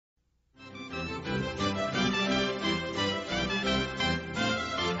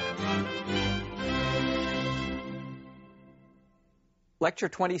Lecture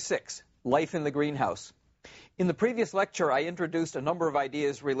 26, Life in the Greenhouse. In the previous lecture, I introduced a number of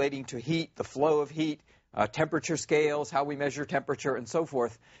ideas relating to heat, the flow of heat, temperature scales, how we measure temperature, and so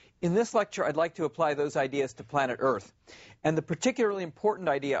forth. In this lecture, I'd like to apply those ideas to planet Earth. And the particularly important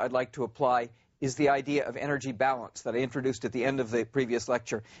idea I'd like to apply is the idea of energy balance that I introduced at the end of the previous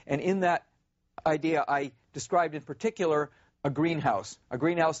lecture. And in that idea, I described in particular a greenhouse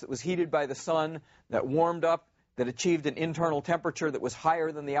that was heated by the sun, that warmed up, that achieved an internal temperature that was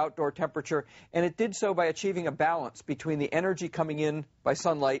higher than the outdoor temperature, and it did so by achieving a balance between the energy coming in by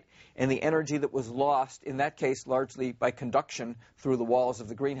sunlight and the energy that was lost, in that case largely by conduction through the walls of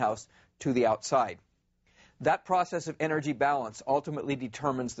the greenhouse to the outside. That process of energy balance ultimately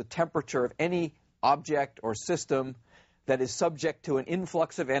determines the temperature of any object or system that is subject to an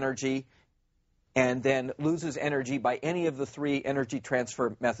influx of energy and then loses energy by any of the three energy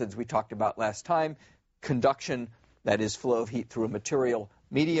transfer methods we talked about last time. Conduction, that is flow of heat through a material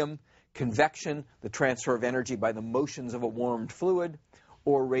medium. Convection, the transfer of energy by the motions of a warmed fluid.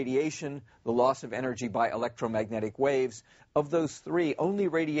 Or radiation, the loss of energy by electromagnetic waves. Of those three, only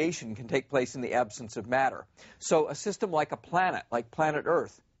radiation can take place in the absence of matter. So a system like a planet, like planet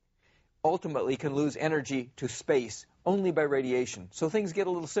Earth, ultimately can lose energy to space only by radiation. So things get a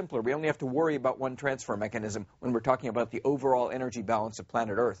little simpler. We only have to worry about one transfer mechanism when we're talking about the overall energy balance of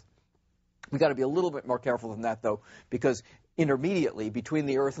planet Earth. We've got to be a little bit more careful than that, though, because intermediately, between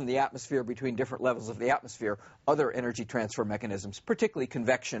the Earth and the atmosphere, between different levels of the atmosphere, other energy transfer mechanisms, particularly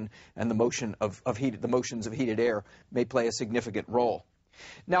convection and the motions of heated air, may play a significant role.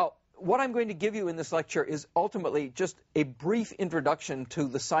 Now, what I'm going to give you in this lecture is ultimately just a brief introduction to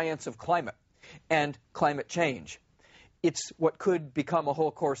the science of climate and climate change. It's what could become a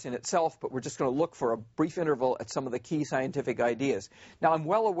whole course in itself, but we're just going to look for a brief interval at some of the key scientific ideas. Now, I'm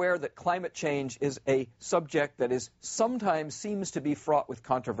well aware that climate change is a subject that sometimes seems to be fraught with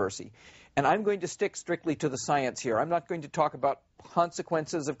controversy. And I'm going to stick strictly to the science here. I'm not going to talk about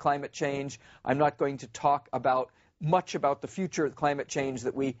consequences of climate change. I'm not going to talk much about the future of climate change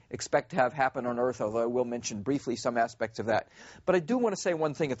that we expect to have happen on Earth, although I will mention briefly some aspects of that. But I do want to say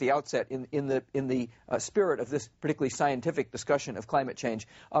one thing at the outset in the spirit of this particularly scientific discussion of climate change,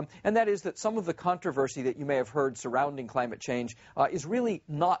 and that is that some of the controversy that you may have heard surrounding climate change is really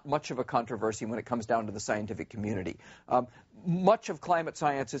not much of a controversy when it comes down to the scientific community. Much of climate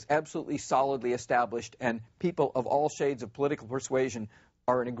science is absolutely solidly established, and people of all shades of political persuasion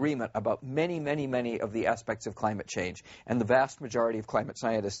are in agreement about many, many, many of the aspects of climate change. And the vast majority of climate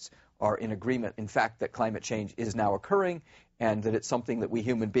scientists are in agreement, in fact, that climate change is now occurring and that it's something that we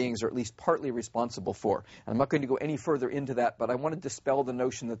human beings are at least partly responsible for. And I'm not going to go any further into that, but I want to dispel the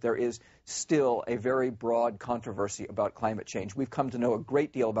notion that there is still a very broad controversy about climate change. We've come to know a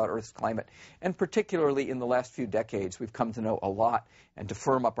great deal about Earth's climate, and particularly in the last few decades, we've come to know a lot and to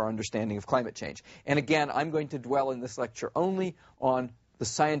firm up our understanding of climate change. And again, I'm going to dwell in this lecture only on the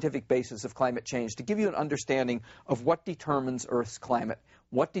scientific basis of climate change to give you an understanding of what determines Earth's climate,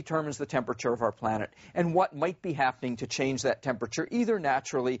 what determines the temperature of our planet, and what might be happening to change that temperature, either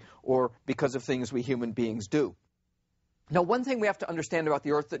naturally or because of things we human beings do. Now, one thing we have to understand about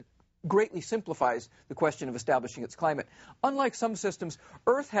the Earth that greatly simplifies the question of establishing its climate, unlike some systems,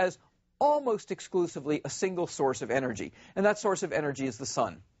 Earth has almost exclusively a single source of energy, and that source of energy is the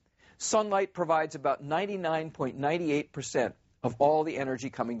sun. Sunlight provides about 99.98% of all the energy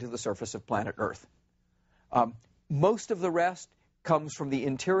coming to the surface of planet Earth. Most of the rest comes from the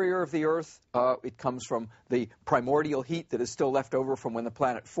interior of the Earth. It comes from the primordial heat that is still left over from when the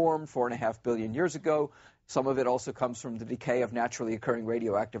planet formed 4.5 billion years ago. Some of it also comes from the decay of naturally occurring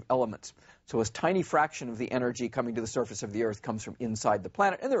radioactive elements. So a tiny fraction of the energy coming to the surface of the Earth comes from inside the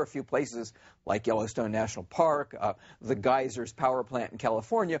planet. And there are a few places like Yellowstone National Park, the Geysers power plant in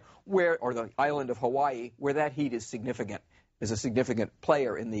California, or the island of Hawaii, where that heat is significant. Is a significant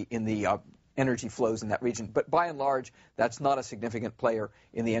player in the energy flows in that region. But by and large, that's not a significant player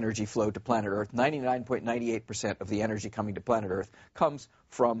in the energy flow to planet Earth. 99.98% of the energy coming to planet Earth comes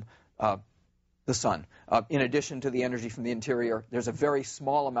from the sun. In addition to the energy from the interior, there's a very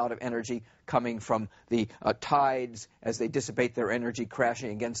small amount of energy coming from the tides as they dissipate their energy,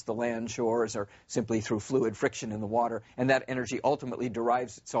 crashing against the land shores or simply through fluid friction in the water. And that energy ultimately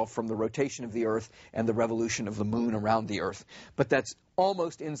derives itself from the rotation of the Earth and the revolution of the moon around the Earth. But that's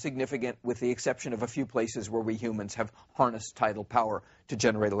almost insignificant with the exception of a few places where we humans have harnessed tidal power to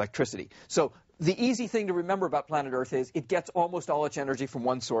generate electricity. So the easy thing to remember about planet Earth is it gets almost all its energy from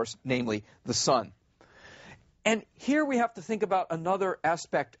one source, namely the sun. And here we have to think about another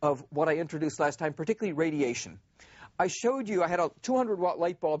aspect of what I introduced last time, particularly radiation. I showed you I had a 200-watt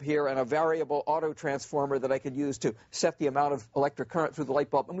light bulb here and a variable auto transformer that I could use to set the amount of electric current through the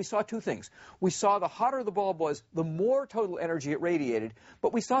light bulb. And we saw two things. We saw the hotter the bulb was, the more total energy it radiated.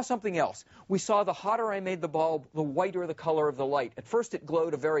 But we saw something else. We saw the hotter I made the bulb, the whiter the color of the light. At first, it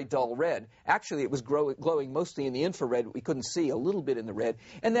glowed a very dull red. Actually, it was glowing mostly in the infrared. We couldn't see a little bit in the red.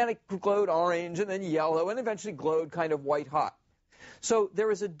 And then it glowed orange and then yellow and eventually glowed kind of white hot. So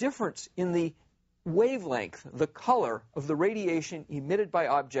there is a difference in the wavelength, the color of the radiation emitted by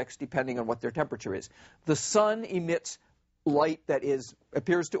objects depending on what their temperature is. The sun emits light that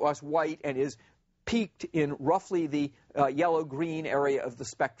appears to us white and is peaked in roughly the yellow-green area of the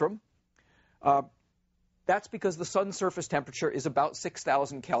spectrum. That's because the sun's surface temperature is about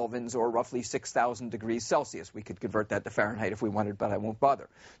 6,000 kelvins, or roughly 6,000 degrees Celsius. We could convert that to Fahrenheit if we wanted, but I won't bother.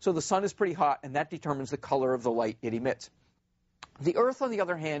 So the sun is pretty hot, and that determines the color of the light it emits. The Earth, on the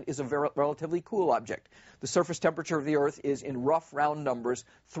other hand, is a relatively cool object. The surface temperature of the Earth is, in rough round numbers,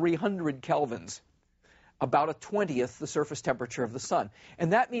 300 kelvins, about a 20th the surface temperature of the sun.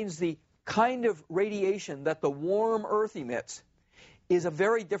 And that means the kind of radiation that the warm Earth emits is a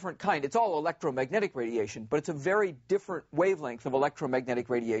very different kind. It's all electromagnetic radiation, but it's a very different wavelength of electromagnetic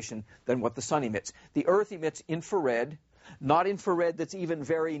radiation than what the sun emits. The Earth emits infrared, not infrared that's even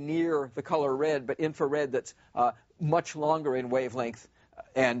very near the color red, but infrared that's much longer in wavelength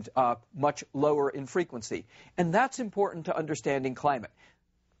and much lower in frequency. And that's important to understanding climate.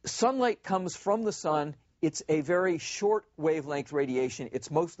 Sunlight comes from the sun. It's a very short wavelength radiation.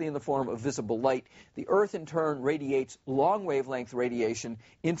 It's mostly in the form of visible light. The Earth, in turn, radiates long wavelength radiation,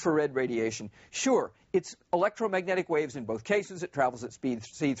 infrared radiation. Sure, it's electromagnetic waves in both cases. It travels at speed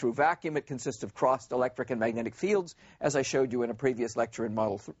c through vacuum. It consists of crossed electric and magnetic fields, as I showed you in a previous lecture in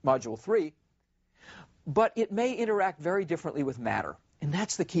Module 3. But it may interact very differently with matter. And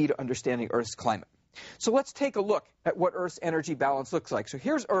that's the key to understanding Earth's climate. So let's take a look at what Earth's energy balance looks like. So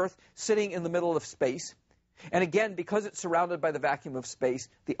here's Earth sitting in the middle of space. And again, because it's surrounded by the vacuum of space,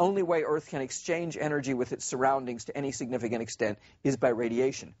 the only way Earth can exchange energy with its surroundings to any significant extent is by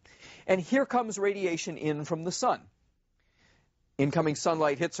radiation. And here comes radiation in from the sun. Incoming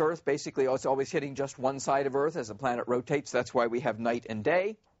sunlight hits Earth. Basically, it's always hitting just one side of Earth as the planet rotates. That's why we have night and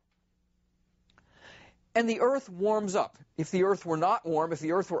day. And the Earth warms up. If the Earth were not warm, if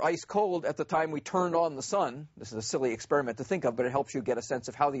the Earth were ice cold at the time we turned on the sun, this is a silly experiment to think of, but it helps you get a sense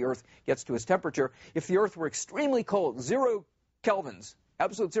of how the Earth gets to its temperature. If the Earth were extremely cold, 0 kelvins,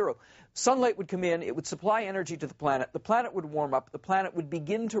 absolute zero, sunlight would come in, it would supply energy to the planet would warm up, the planet would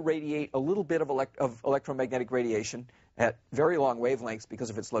begin to radiate a little bit of electromagnetic radiation at very long wavelengths because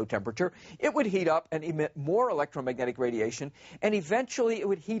of its low temperature. It would heat up and emit more electromagnetic radiation, and eventually it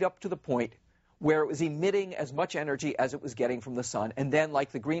would heat up to the point where it was emitting as much energy as it was getting from the sun. And then,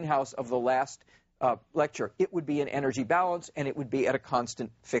 like the greenhouse of the last lecture, it would be in energy balance, and it would be at a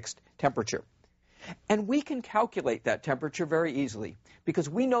constant fixed temperature. And we can calculate that temperature very easily, because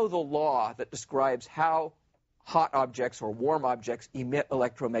we know the law that describes how hot objects or warm objects emit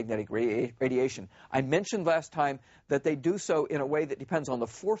electromagnetic radiation. I mentioned last time that they do so in a way that depends on the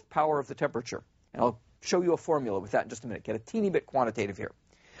fourth power of the temperature. And I'll show you a formula with that in just a minute. Get a teeny bit quantitative here.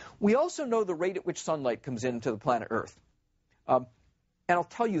 We also know the rate at which sunlight comes into the planet Earth. And I'll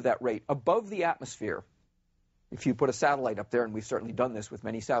tell you that rate. Above the atmosphere, if you put a satellite up there, and we've certainly done this with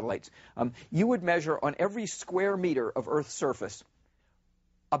many satellites, you would measure on every square meter of Earth's surface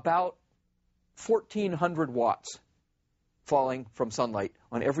about 1,400 watts falling from sunlight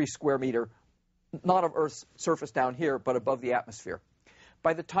on every square meter, not of Earth's surface down here, but above the atmosphere.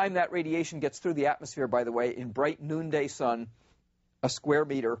 By the time that radiation gets through the atmosphere, by the way, in bright noonday sun, a square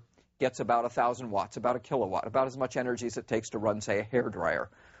meter gets about 1,000 watts, about a kilowatt, about as much energy as it takes to run, say, a hairdryer.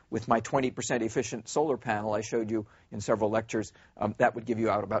 With my 20% efficient solar panel I showed you in several lectures, that would give you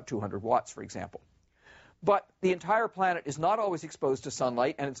out about 200 watts, for example. But the entire planet is not always exposed to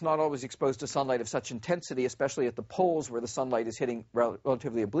sunlight, and it's not always exposed to sunlight of such intensity, especially at the poles where the sunlight is hitting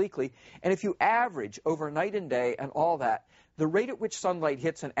relatively obliquely. And if you average over night and day and all that, the rate at which sunlight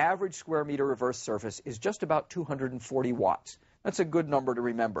hits an average square meter of Earth's surface is just about 240 watts. That's a good number to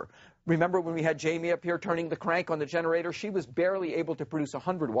remember. Remember when we had Jamie up here turning the crank on the generator? She was barely able to produce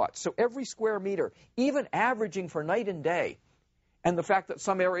 100 watts. So every square meter, even averaging for night and day, and the fact that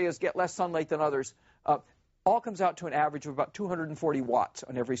some areas get less sunlight than others, all comes out to an average of about 240 watts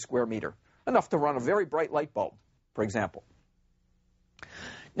on every square meter. Enough to run a very bright light bulb, for example.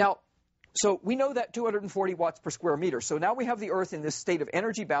 Now, so we know that 240 watts per square meter. So now we have the Earth in this state of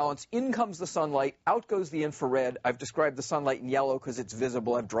energy balance. In comes the sunlight. Out goes the infrared. I've described the sunlight in yellow because it's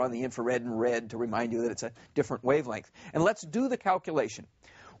visible. I've drawn the infrared in red to remind you that it's a different wavelength. And let's do the calculation.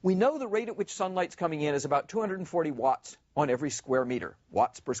 We know the rate at which sunlight's coming in is about 240 watts on every square meter,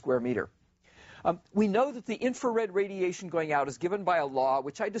 watts per square meter. We know that the infrared radiation going out is given by a law,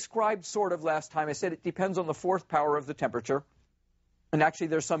 which I described sort of last time. I said it depends on the fourth power of the temperature. And actually,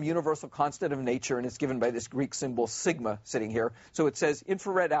 there's some universal constant of nature, and it's given by this Greek symbol sigma sitting here. So it says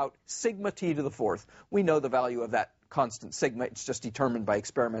infrared out, sigma t to the fourth. We know the value of that constant sigma. It's just determined by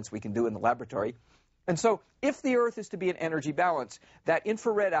experiments we can do in the laboratory. And so if the Earth is to be in energy balance, that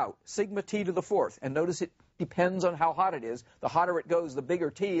infrared out, sigma t to the fourth, and notice it depends on how hot it is. The hotter it goes, the bigger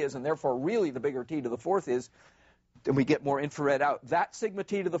T is, and therefore really the bigger T to the fourth is, and we get more infrared out. That sigma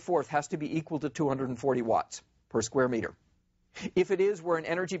T to the fourth has to be equal to 240 watts per square meter. If it is, we're in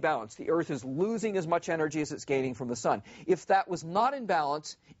energy balance. The Earth is losing as much energy as it's gaining from the sun. If that was not in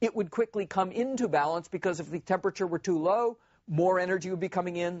balance, it would quickly come into balance, because if the temperature were too low, more energy would be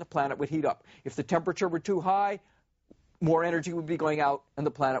coming in, the planet would heat up. If the temperature were too high, more energy would be going out, and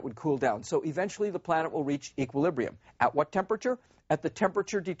the planet would cool down. So eventually the planet will reach equilibrium. At what temperature? At the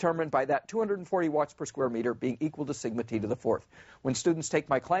temperature determined by that 240 watts per square meter being equal to sigma t to the fourth. When students take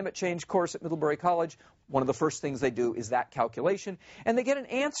my climate change course at Middlebury College, one of the first things they do is that calculation, and they get an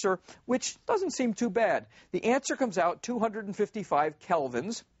answer which doesn't seem too bad. The answer comes out 255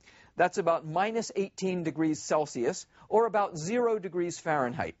 kelvins. That's about minus 18 degrees Celsius, or about 0 degrees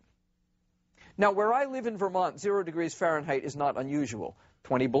Fahrenheit. Now, where I live in Vermont, 0 degrees Fahrenheit is not unusual.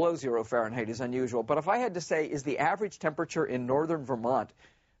 20 below 0 Fahrenheit is unusual. But if I had to say, is the average temperature in northern Vermont,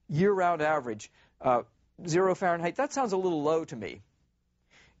 year-round average, 0 Fahrenheit, that sounds a little low to me.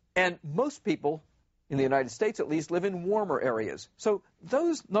 And most people, in the United States at least, live in warmer areas. So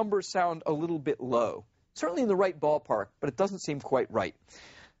those numbers sound a little bit low. Certainly in the right ballpark, but it doesn't seem quite right.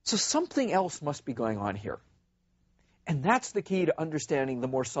 So something else must be going on here. And that's the key to understanding the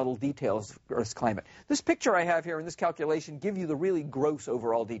more subtle details of Earth's climate. This picture I have here in this calculation gives you the really gross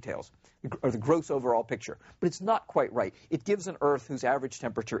overall details, or the gross overall picture. But it's not quite right. It gives an Earth whose average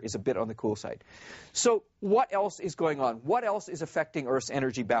temperature is a bit on the cool side. So what else is going on? What else is affecting Earth's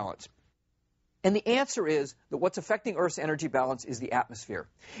energy balance? And the answer is that what's affecting Earth's energy balance is the atmosphere.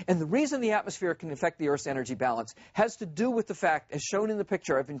 And the reason the atmosphere can affect the Earth's energy balance has to do with the fact, as shown in the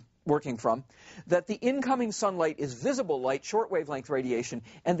picture I've been working from, that the incoming sunlight is visible light, short wavelength radiation,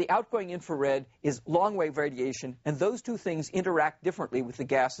 and the outgoing infrared is long wave radiation, and those two things interact differently with the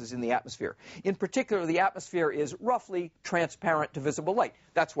gases in the atmosphere. In particular, the atmosphere is roughly transparent to visible light.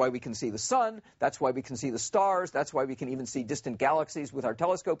 That's why we can see the sun, that's why we can see the stars, that's why we can even see distant galaxies with our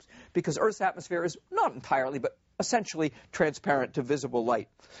telescopes, because Earth's atmosphere is not entirely, but essentially transparent to visible light.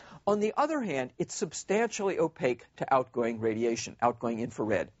 On the other hand, it's substantially opaque to outgoing radiation, outgoing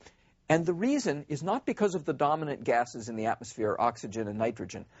infrared. And the reason is not because of the dominant gases in the atmosphere, oxygen and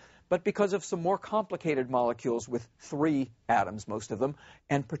nitrogen, but because of some more complicated molecules with 3 atoms, most of them,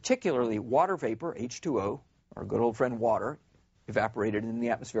 and particularly water vapor, H2O, our good old friend water, evaporated in the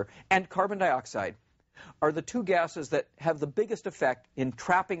atmosphere, and carbon dioxide are the 2 gases that have the biggest effect in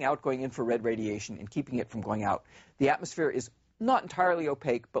trapping outgoing infrared radiation and keeping it from going out. The atmosphere is not entirely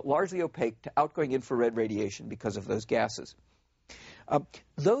opaque, but largely opaque to outgoing infrared radiation because of those gases.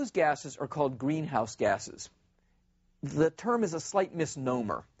 Those gases are called greenhouse gases. The term is a slight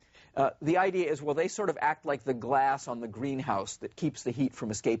misnomer. The idea is, well, they sort of act like the glass on the greenhouse that keeps the heat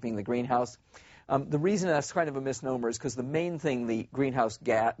from escaping the greenhouse. The reason that's kind of a misnomer is because the main thing the greenhouse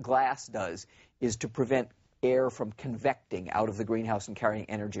glass does is to prevent air from convecting out of the greenhouse and carrying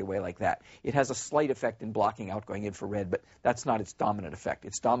energy away like that. It has a slight effect in blocking outgoing infrared, but that's not its dominant effect.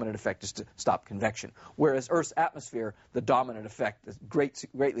 Its dominant effect is to stop convection. Whereas Earth's atmosphere, the dominant effect, the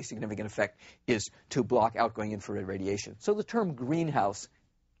greatly significant effect, is to block outgoing infrared radiation. So the term greenhouse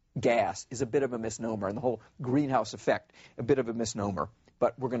gas is a bit of a misnomer, and the whole greenhouse effect, a bit of a misnomer.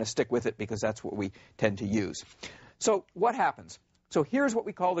 But we're going to stick with it because that's what we tend to use. So what happens? So here's what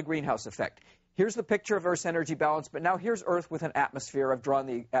we call the greenhouse effect. Here's the picture of Earth's energy balance, but now here's Earth with an atmosphere. I've drawn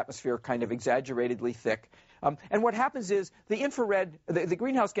the atmosphere kind of exaggeratedly thick. And what happens is the infrared, the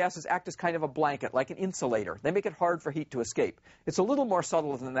greenhouse gases act as kind of a blanket, like an insulator. They make it hard for heat to escape. It's a little more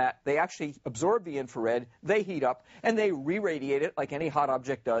subtle than that. They actually absorb the infrared, they heat up, and they re-radiate it like any hot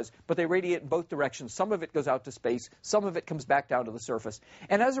object does, but they radiate in both directions. Some of it goes out to space, some of it comes back down to the surface.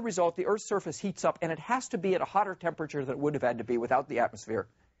 And as a result, the Earth's surface heats up, and it has to be at a hotter temperature than it would have had to be without the atmosphere,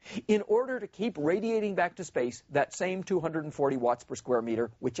 in order to keep radiating back to space that same 240 watts per square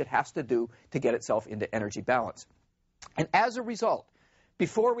meter, which it has to do to get itself into energy balance. And as a result,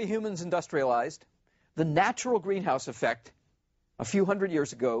 before we humans industrialized, the natural greenhouse effect a few hundred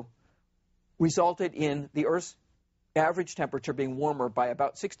years ago resulted in the Earth's average temperature being warmer by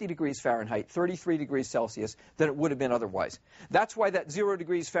about 60 degrees Fahrenheit, 33 degrees Celsius, than it would have been otherwise. That's why that 0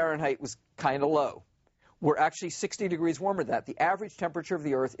 degrees Fahrenheit was kind of low. We're actually 60 degrees warmer than that. The average temperature of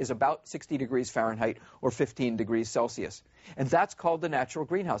the Earth is about 60 degrees Fahrenheit or 15 degrees Celsius. And that's called the natural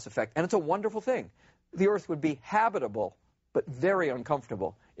greenhouse effect. And it's a wonderful thing. The Earth would be habitable, but very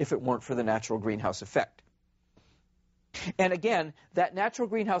uncomfortable if it weren't for the natural greenhouse effect. And again, that natural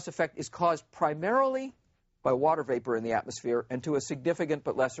greenhouse effect is caused primarily by water vapor in the atmosphere and to a significant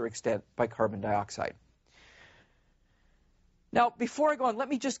but lesser extent by carbon dioxide. Now, before I go on, let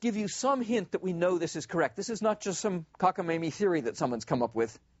me just give you some hint that we know this is correct. This is not just some cockamamie theory that someone's come up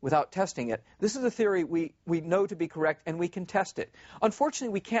with without testing it. This is a theory we know to be correct, and we can test it.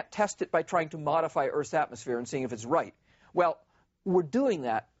 Unfortunately, we can't test it by trying to modify Earth's atmosphere and seeing if it's right. Well, we're doing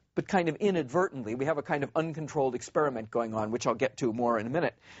that, but kind of inadvertently. We have a kind of uncontrolled experiment going on, which I'll get to more in a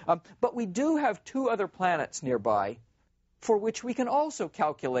minute. But we do have two other planets nearby for which we can also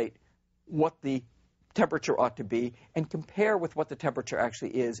calculate what the temperature ought to be and compare with what the temperature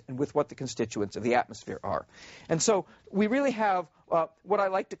actually is and with what the constituents of the atmosphere are. And so we really have what I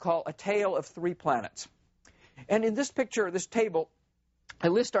like to call a tale of three planets. And in this picture, this table, I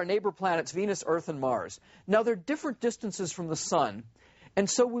list our neighbor planets, Venus, Earth, and Mars. Now, they're different distances from the Sun, and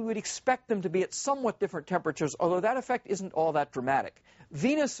so we would expect them to be at somewhat different temperatures, although that effect isn't all that dramatic.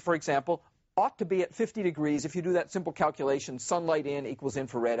 Venus, for example, ought to be at 50 degrees. If you do that simple calculation, sunlight in equals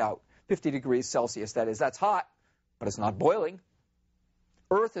infrared out. 50 degrees Celsius, that is. That's hot, but it's not boiling.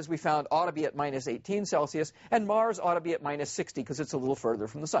 Earth, as we found, ought to be at minus 18 Celsius, and Mars ought to be at minus 60 because it's a little further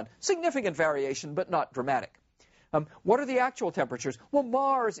from the Sun. Significant variation, but not dramatic. What are the actual temperatures? Well,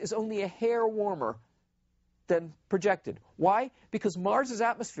 Mars is only a hair warmer than projected. Why? Because Mars's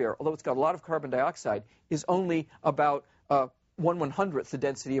atmosphere, although it's got a lot of carbon dioxide, is only about 1/100th the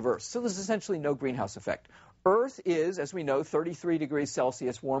density of Earth. So there's essentially no greenhouse effect. Earth is, as we know, 33 degrees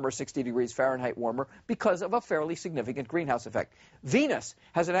Celsius warmer, 60 degrees Fahrenheit warmer, because of a fairly significant greenhouse effect. Venus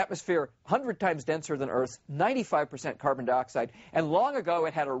has an atmosphere 100 times denser than Earth, 95% carbon dioxide, and long ago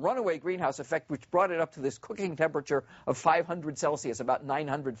it had a runaway greenhouse effect which brought it up to this cooking temperature of 500 Celsius, about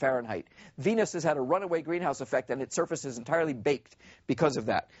 900 Fahrenheit. Venus has had a runaway greenhouse effect, and its surface is entirely baked because of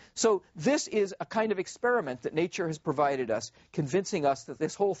that. So this is a kind of experiment that nature has provided us, convincing us that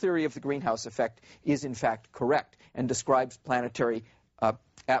this whole theory of the greenhouse effect is in fact correct and describes planetary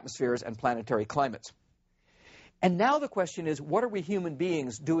atmospheres and planetary climates. And now the question is, what are we human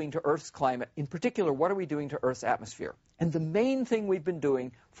beings doing to Earth's climate? In particular, what are we doing to Earth's atmosphere? And the main thing we've been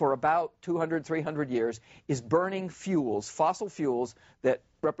doing for about 200, 300 years is burning fuels, fossil fuels that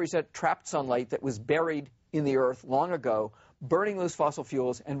represent trapped sunlight that was buried in the Earth long ago, burning those fossil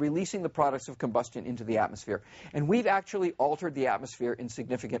fuels and releasing the products of combustion into the atmosphere. And we've actually altered the atmosphere in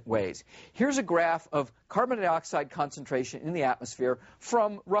significant ways. Here's a graph of carbon dioxide concentration in the atmosphere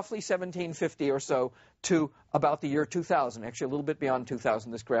from roughly 1750 or so to about the year 2000. Actually, a little bit beyond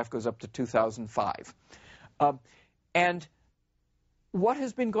 2000. This graph goes up to 2005. And what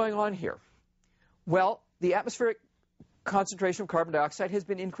has been going on here? Well, the atmospheric concentration of carbon dioxide has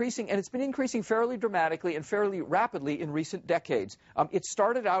been increasing, and it's been increasing fairly dramatically and fairly rapidly in recent decades. It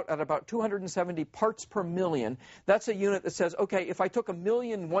started out at about 270 parts per million. That's a unit that says, okay, if I took 1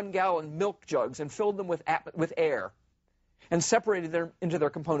 million 1-gallon milk jugs and filled them with air and separated them into their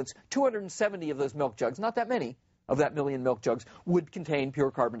components, 270 of those milk jugs, not that many of that million milk jugs, would contain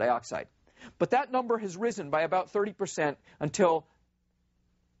pure carbon dioxide. But that number has risen by about 30% until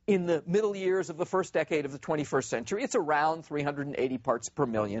in the middle years of the first decade of the 21st century. It's around 380 parts per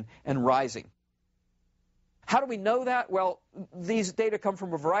million and rising. How do we know that? Well, these data come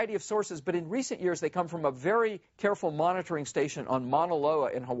from a variety of sources, but in recent years they come from a very careful monitoring station on Mauna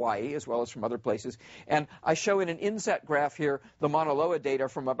Loa in Hawaii, as well as from other places. And I show in an inset graph here the Mauna Loa data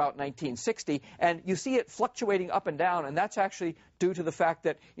from about 1960, and you see it fluctuating up and down, and that's actually due to the fact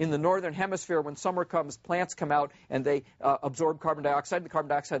that in the northern hemisphere, when summer comes, plants come out and they absorb carbon dioxide. The carbon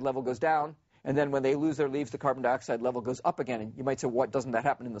dioxide level goes down. And then when they lose their leaves, the carbon dioxide level goes up again. And you might say, what, doesn't that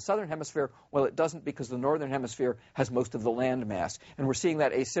happen in the southern hemisphere? Well, it doesn't, because the northern hemisphere has most of the land mass. And we're seeing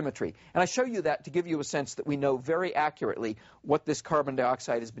that asymmetry. And I show you that to give you a sense that we know very accurately what this carbon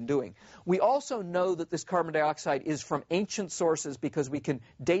dioxide has been doing. We also know that this carbon dioxide is from ancient sources because we can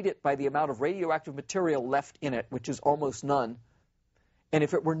date it by the amount of radioactive material left in it, which is almost none. And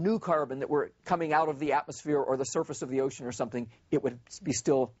if it were new carbon that were coming out of the atmosphere or the surface of the ocean or something, it would be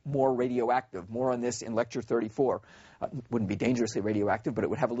still more radioactive. More on this in Lecture 34. Wouldn't be dangerously radioactive, but it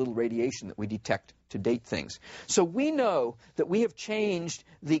would have a little radiation that we detect to date things. So we know that we have changed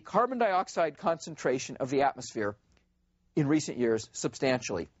the carbon dioxide concentration of the atmosphere in recent years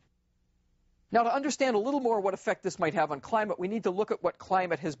substantially. Now, to understand a little more what effect this might have on climate, we need to look at what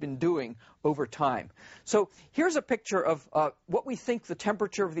climate has been doing over time. So here's a picture of what we think the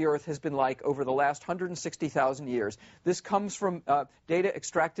temperature of the Earth has been like over the last 160,000 years. This comes from data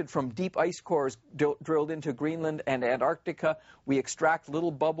extracted from deep ice cores drilled into Greenland and Antarctica. We extract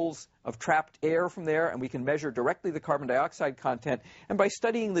little bubbles of trapped air from there, and we can measure directly the carbon dioxide content. And by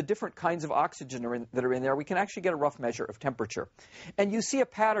studying the different kinds of oxygen that are in there, we can actually get a rough measure of temperature. And you see a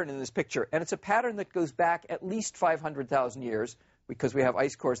pattern in this picture, and it's a pattern that goes back at least 500,000 years, because we have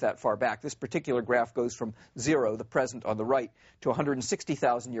ice cores that far back. This particular graph goes from 0, the present on the right, to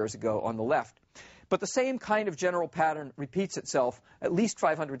 160,000 years ago on the left. But the same kind of general pattern repeats itself at least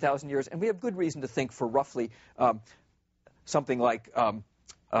 500,000 years, and we have good reason to think for roughly something like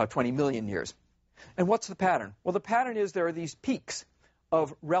 20 million years. And what's the pattern? Well, the pattern is there are these peaks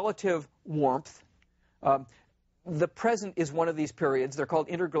of relative warmth. The present is one of these periods. They're called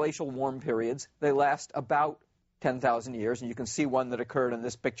interglacial warm periods. They last about 10,000 years, and you can see one that occurred in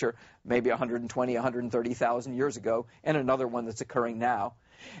this picture maybe 120, 130,000 years ago, and another one that's occurring now.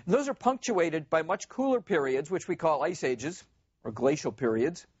 And those are punctuated by much cooler periods, which we call ice ages, or glacial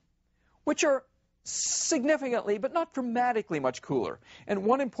periods, which are significantly, but not dramatically much cooler. And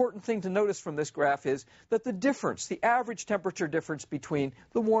one important thing to notice from this graph is that the difference, the average temperature difference between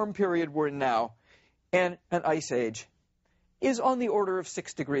the warm period we're in now and an ice age is on the order of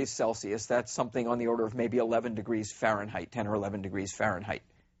 6 degrees Celsius. That's something on the order of maybe 11 degrees Fahrenheit, 10 or 11 degrees Fahrenheit.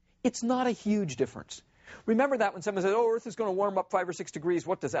 It's not a huge difference. Remember that when someone says, oh, Earth is going to warm up 5 or 6 degrees,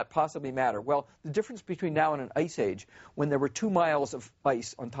 what does that possibly matter? Well, the difference between now and an ice age, when there were 2 miles of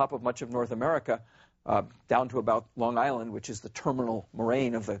ice on top of much of North America, down to about Long Island, which is the terminal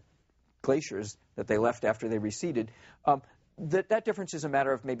moraine of the glaciers that they left after they receded, that difference is a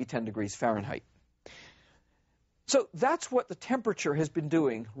matter of maybe 10 degrees Fahrenheit. So that's what the temperature has been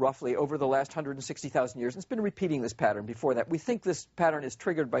doing, roughly, over the last 160,000 years. It's been repeating this pattern before that. We think this pattern is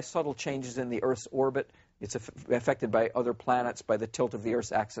triggered by subtle changes in the Earth's orbit. It's affected by other planets, by the tilt of the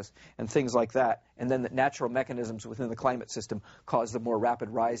Earth's axis, and things like that. And then the natural mechanisms within the climate system cause the more rapid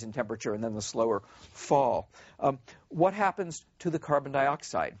rise in temperature and then the slower fall. What happens to the carbon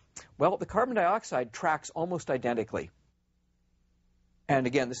dioxide? Well, the carbon dioxide tracks almost identically. And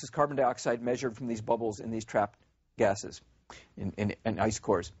again, this is carbon dioxide measured from these bubbles in these trapped gases in ice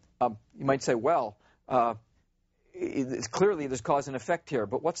cores. You might say, well, clearly there's cause and effect here,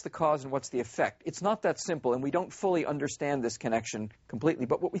 but what's the cause and what's the effect? It's not that simple, and we don't fully understand this connection completely,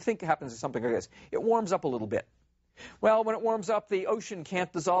 but what we think happens is something like this. It warms up a little bit. Well, when it warms up, the ocean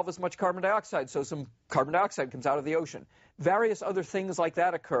can't dissolve as much carbon dioxide, so some carbon dioxide comes out of the ocean. Various other things like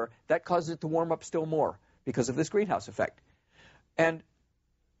that occur. That causes it to warm up still more because of this greenhouse effect. And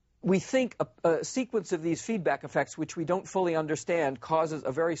we think a sequence of these feedback effects, which we don't fully understand, causes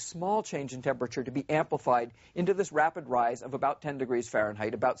a very small change in temperature to be amplified into this rapid rise of about 10 degrees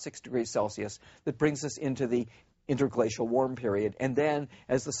Fahrenheit, about 6 degrees Celsius, that brings us into the interglacial warm period. And then,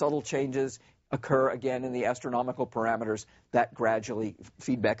 as the subtle changes occur again in the astronomical parameters, that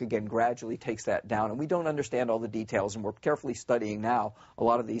feedback again gradually takes that down. And we don't understand all the details, and we're carefully studying now a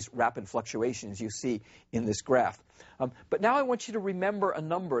lot of these rapid fluctuations you see in this graph. But now I want you to remember a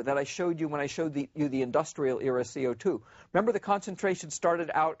number that I showed you when I showed you the industrial era CO2. Remember, the concentration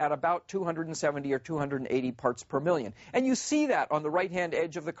started out at about 270 or 280 parts per million. And you see that on the right-hand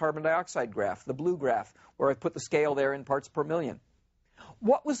edge of the carbon dioxide graph, the blue graph, where I put the scale there in parts per million.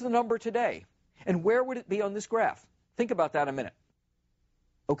 What was the number today? And where would it be on this graph? Think about that a minute.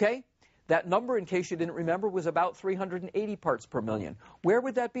 Okay? That number, in case you didn't remember, was about 380 parts per million. Where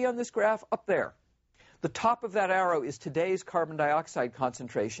would that be on this graph? Up there. The top of that arrow is today's carbon dioxide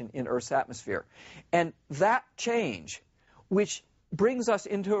concentration in Earth's atmosphere. And that change, which brings us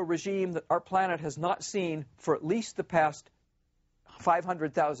into a regime that our planet has not seen for at least the past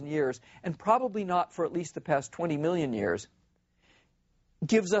 500,000 years, and probably not for at least the past 20 million years,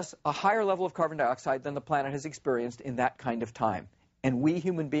 gives us a higher level of carbon dioxide than the planet has experienced in that kind of time. And we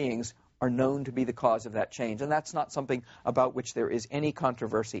human beings are known to be the cause of that change. And that's not something about which there is any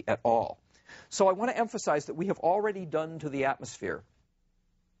controversy at all. So I want to emphasize that we have already done to the atmosphere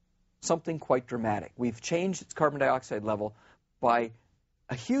something quite dramatic. We've changed its carbon dioxide level by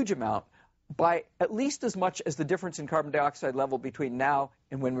a huge amount, by at least as much as the difference in carbon dioxide level between now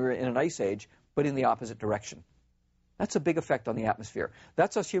and when we were in an ice age, but in the opposite direction. That's a big effect on the atmosphere.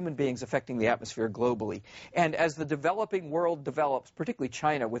 That's us human beings affecting the atmosphere globally. And as the developing world develops, particularly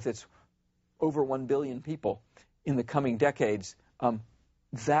China with its over 1 billion people in the coming decades,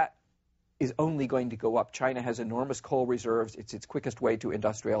 that is only going to go up. China has enormous coal reserves. It's its quickest way to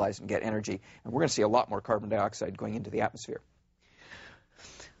industrialize and get energy. And we're going to see a lot more carbon dioxide going into the atmosphere.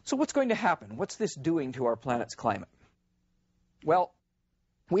 So what's going to happen? What's this doing to our planet's climate? Well,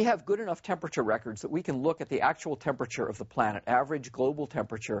 we have good enough temperature records that we can look at the actual temperature of the planet, average global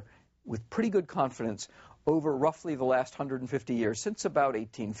temperature, with pretty good confidence over roughly the last 150 years, since about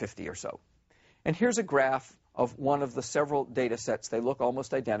 1850 or so. And here's a graph of one of the several data sets. They look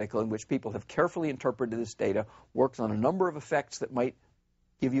almost identical, in which people have carefully interpreted this data, worked on a number of effects that might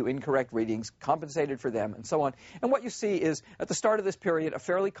give you incorrect readings, compensated for them, and so on. And what you see is, at the start of this period, a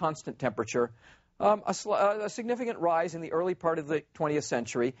fairly constant temperature, a significant rise in the early part of the 20th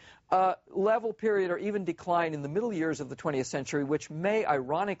century, level period or even decline in the middle years of the 20th century, which may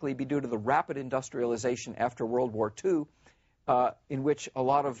ironically be due to the rapid industrialization after World War II, in which a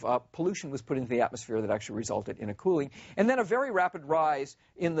lot of pollution was put into the atmosphere that actually resulted in a cooling. And then a very rapid rise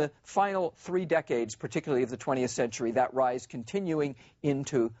in the final 3 decades, particularly of the 20th century, that rise continuing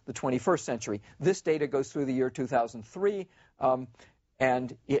into the 21st century. This data goes through the year 2003,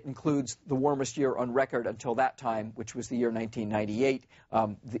 and it includes the warmest year on record until that time, which was the year 1998.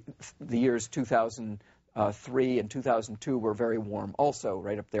 The years 2003 and 2002 were very warm also,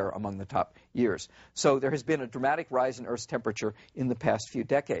 right up there among the top years. So there has been a dramatic rise in Earth's temperature in the past few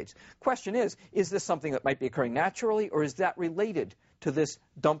decades. Question is this something that might be occurring naturally, or is that related to this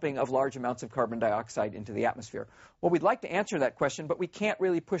dumping of large amounts of carbon dioxide into the atmosphere? Well, we'd like to answer that question, but we can't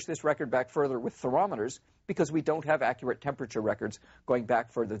really push this record back further with thermometers because we don't have accurate temperature records going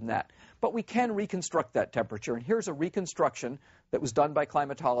back further than that. But we can reconstruct that temperature, and here's a reconstruction that was done by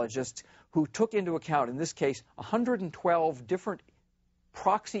climatologists who took into account, in this case, 112 different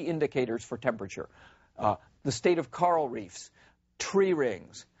proxy indicators for temperature. The state of coral reefs, tree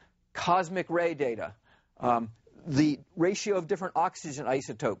rings, cosmic ray data, the ratio of different oxygen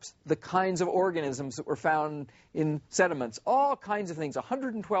isotopes, the kinds of organisms that were found in sediments, all kinds of things,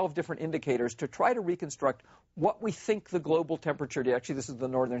 112 different indicators to try to reconstruct what we think the global temperature, actually this is the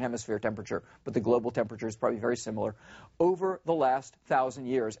northern hemisphere temperature, but the global temperature is probably very similar, over the last 1,000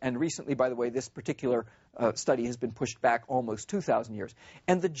 years. And recently, by the way, this particular study has been pushed back almost 2,000 years.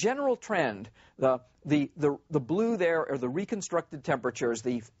 And the general trend, the blue there are the reconstructed temperatures,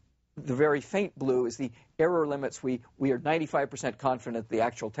 the very faint blue is the error limits. We are 95% confident the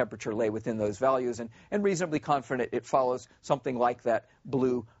actual temperature lay within those values, and reasonably confident it follows something like that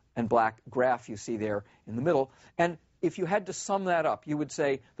blue and black graph you see there in the middle. And if you had to sum that up, you would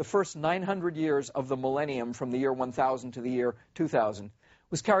say the first 900 years of the millennium, from the year 1000 to the year 2000,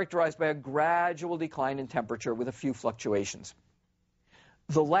 was characterized by a gradual decline in temperature with a few fluctuations.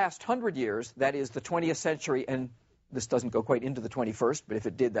 The last 100 years, that is the 20th century, and this doesn't go quite into the 21st, but if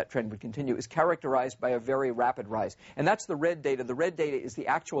it did, that trend would continue, is characterized by a very rapid rise. And that's the red data. The red data is the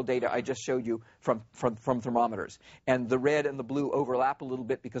actual data I just showed you from thermometers. And the red and the blue overlap a little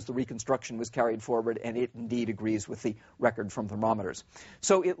bit because the reconstruction was carried forward, and it indeed agrees with the record from thermometers.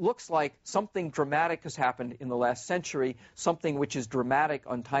 So it looks like something dramatic has happened in the last century, something which is dramatic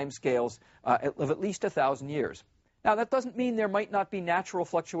on timescales of at least 1,000 years. Now, that doesn't mean there might not be natural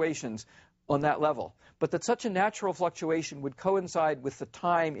fluctuations on that level, but that such a natural fluctuation would coincide with the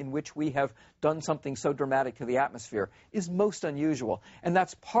time in which we have done something so dramatic to the atmosphere is most unusual. And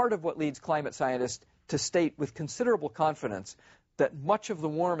that's part of what leads climate scientists to state with considerable confidence that much of the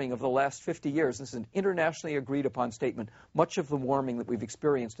warming of the last 50 years, this is an internationally agreed upon statement, much of the warming that we've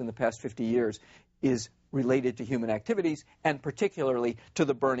experienced in the past 50 years is related to human activities, and particularly to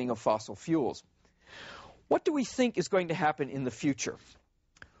the burning of fossil fuels. What do we think is going to happen in the future?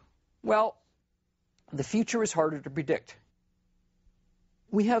 Well, the future is harder to predict.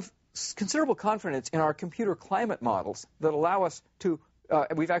 We have considerable confidence in our computer climate models that allow us to,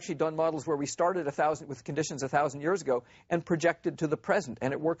 we've actually done models where we started with conditions 1,000 years ago and projected to the present,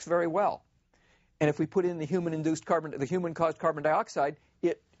 and it works very well. And if we put in the human-caused carbon dioxide,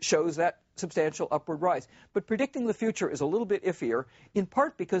 it shows that substantial upward rise. But predicting the future is a little bit iffier, in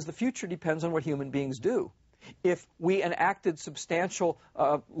part because the future depends on what human beings do. If we enacted substantial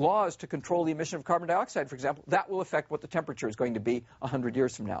laws to control the emission of carbon dioxide, for example, that will affect what the temperature is going to be 100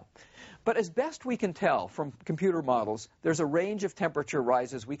 years from now. But as best we can tell from computer models, there's a range of temperature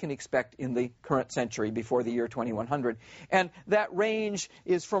rises we can expect in the current century before the year 2100. And that range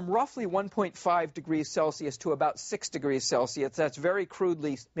is from roughly 1.5 degrees Celsius to about 6 degrees Celsius. That's very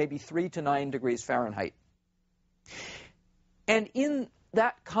crudely maybe 3 to 9 degrees Fahrenheit. And in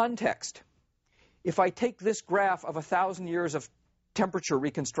that context, if I take this graph of 1,000 years of temperature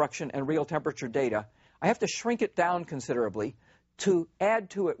reconstruction and real temperature data, I have to shrink it down considerably to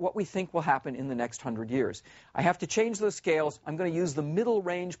add to it what we think will happen in the next 100 years. I have to change those scales. I'm going to use the middle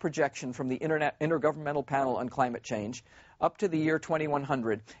range projection from the Intergovernmental Panel on Climate Change up to the year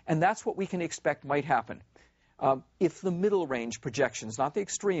 2100, and that's what we can expect might happen. if the middle range projections, not the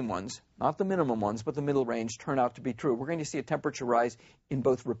extreme ones, not the minimum ones, but the middle range turn out to be true, we're going to see a temperature rise in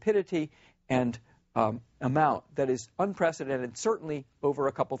both rapidity and amount that is unprecedented, certainly over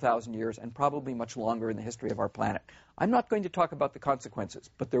a couple thousand years and probably much longer in the history of our planet. I'm not going to talk about the consequences,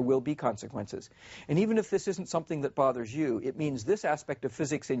 but there will be consequences. And even if this isn't something that bothers you, it means this aspect of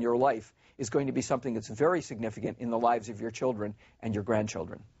physics in your life is going to be something that's very significant in the lives of your children and your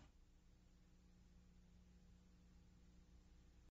grandchildren.